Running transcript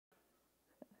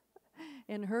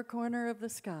in her corner of the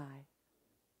sky.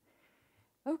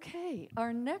 Okay,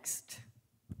 our next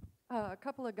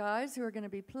couple of guys who are going to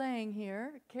be playing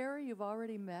here, Kerry, you've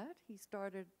already met. He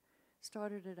started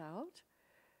it out.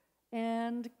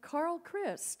 And Karl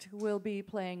Christ will be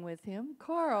playing with him.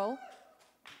 Karl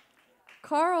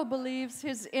believes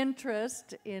his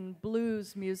interest in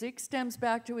blues music stems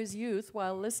back to his youth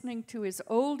while listening to his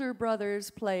older brothers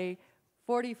play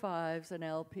 45s and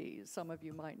LPs. Some of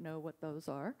you might know what those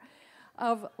are.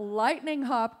 Of Lightning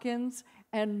Hopkins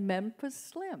and Memphis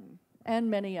Slim, and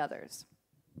many others.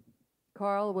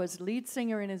 Karl was lead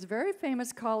singer in his very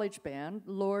famous college band,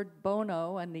 Lord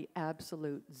Bono and the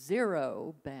Absolute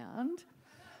Zero Band.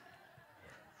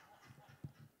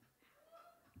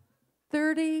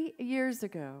 30 years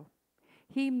ago,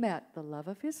 he met the love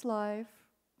of his life,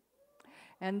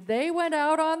 and they went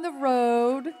out on the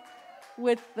road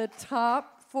with the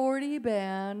top 40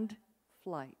 band,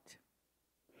 Flight.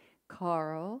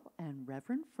 Karl and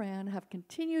Reverend Fran have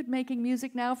continued making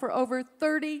music now for over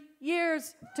 30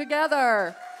 years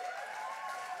together.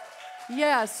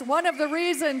 Yes, one of the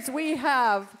reasons we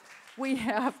have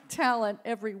talent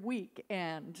every week,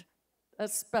 and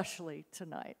especially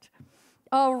tonight.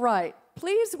 All right,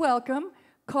 please welcome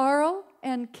Karl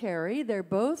and Kerry. They're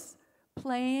both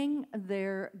playing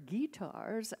their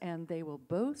guitars, and they will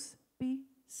both be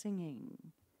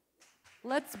singing.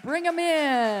 Let's bring them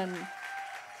in.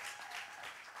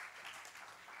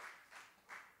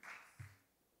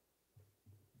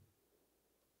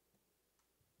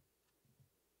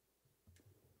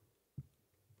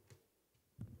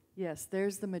 Yes,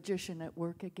 there's the magician at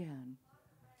work again.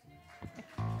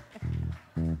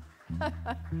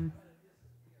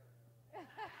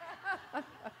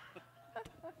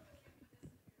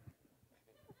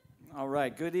 All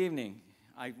right, good evening.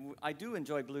 I do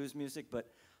enjoy blues music,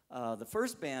 but the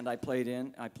first band I played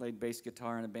in, I played bass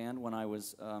guitar in a band when I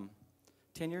was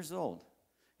 10 years old.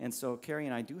 And so Kerry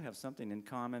and I do have something in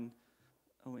common.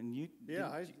 Oh, and you?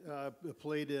 Yeah, I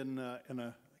played in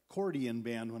an accordion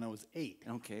band when I was 8.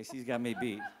 Okay, she's got me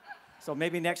beat. So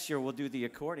maybe next year we'll do the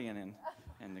accordion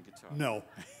and the guitar. No.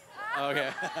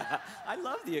 Okay. I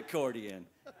love the accordion.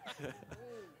 Okay,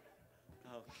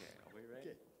 are we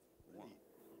ready? Okay. 1,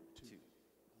 2,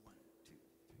 1, 2,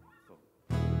 3, 4.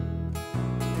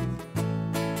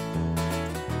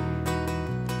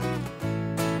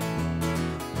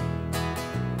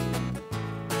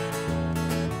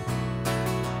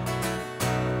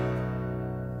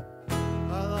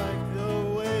 I like the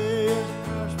way his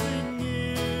brushing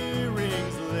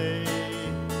earrings lay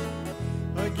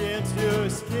against your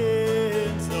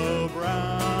skin so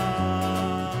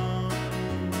brown.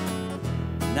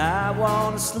 And I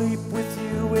want to sleep with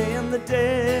you in the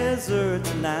desert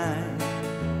tonight,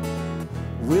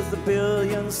 with a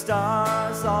billion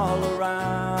stars all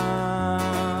around.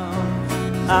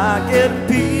 I get a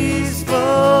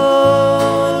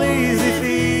peaceful, easy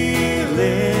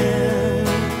feeling,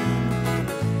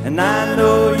 and I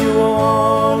know you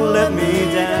won't let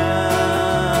me down,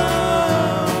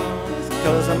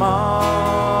 'cause I'm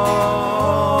already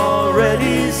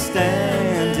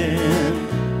standing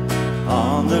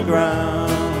on the ground.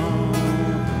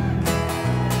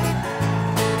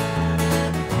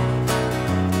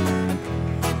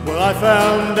 Well, I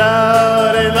found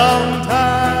out a long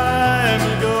time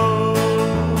ago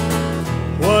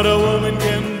what a woman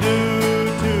can do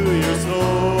to your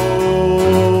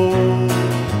soul.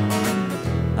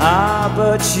 Ah,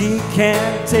 but she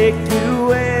can't take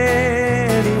you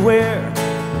anywhere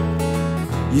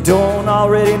you don't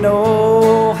already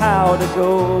know how to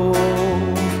go.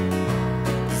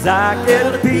 'Cause I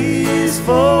get a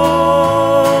peaceful,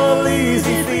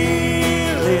 easy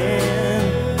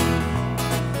feeling,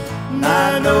 and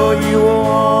I know you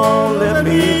won't let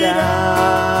me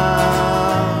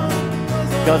down,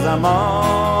 'cause I'm already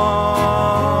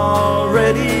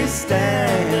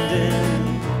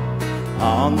standing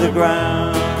on the ground.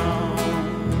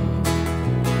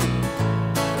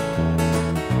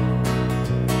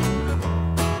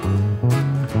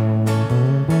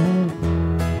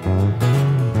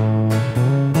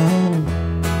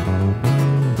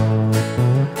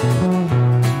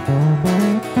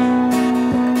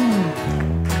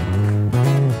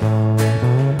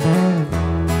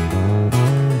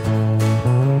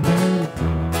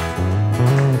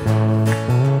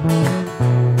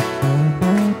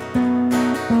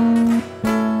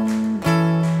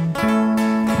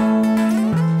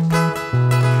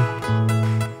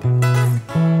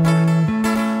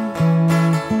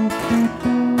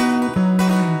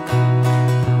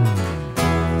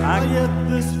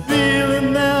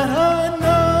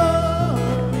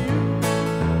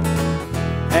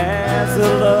 as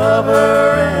a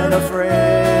lover and a friend.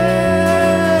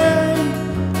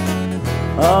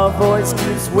 A voice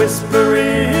keeps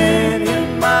whispering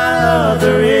in my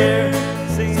other ear,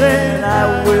 saying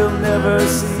I will never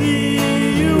see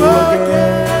you again.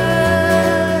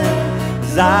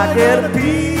 'Cause I get a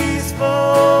peaceful,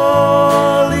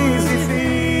 easy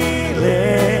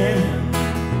feeling,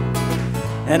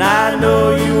 and I know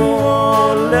you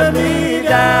won't let me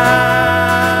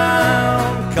down.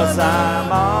 'Cause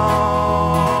I'm already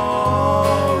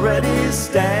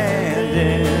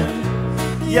standing.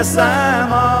 Yes,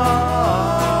 I'm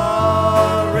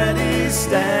already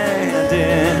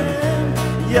standing.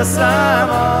 Yes, I'm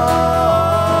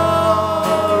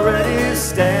already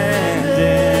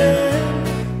standing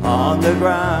on the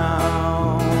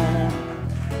ground.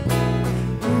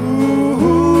 Ooh,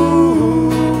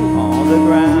 on the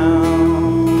ground.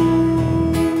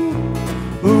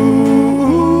 Ooh.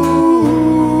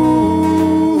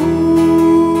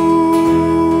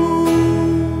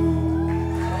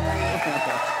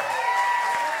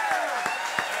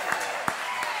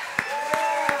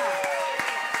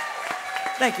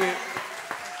 Thank you.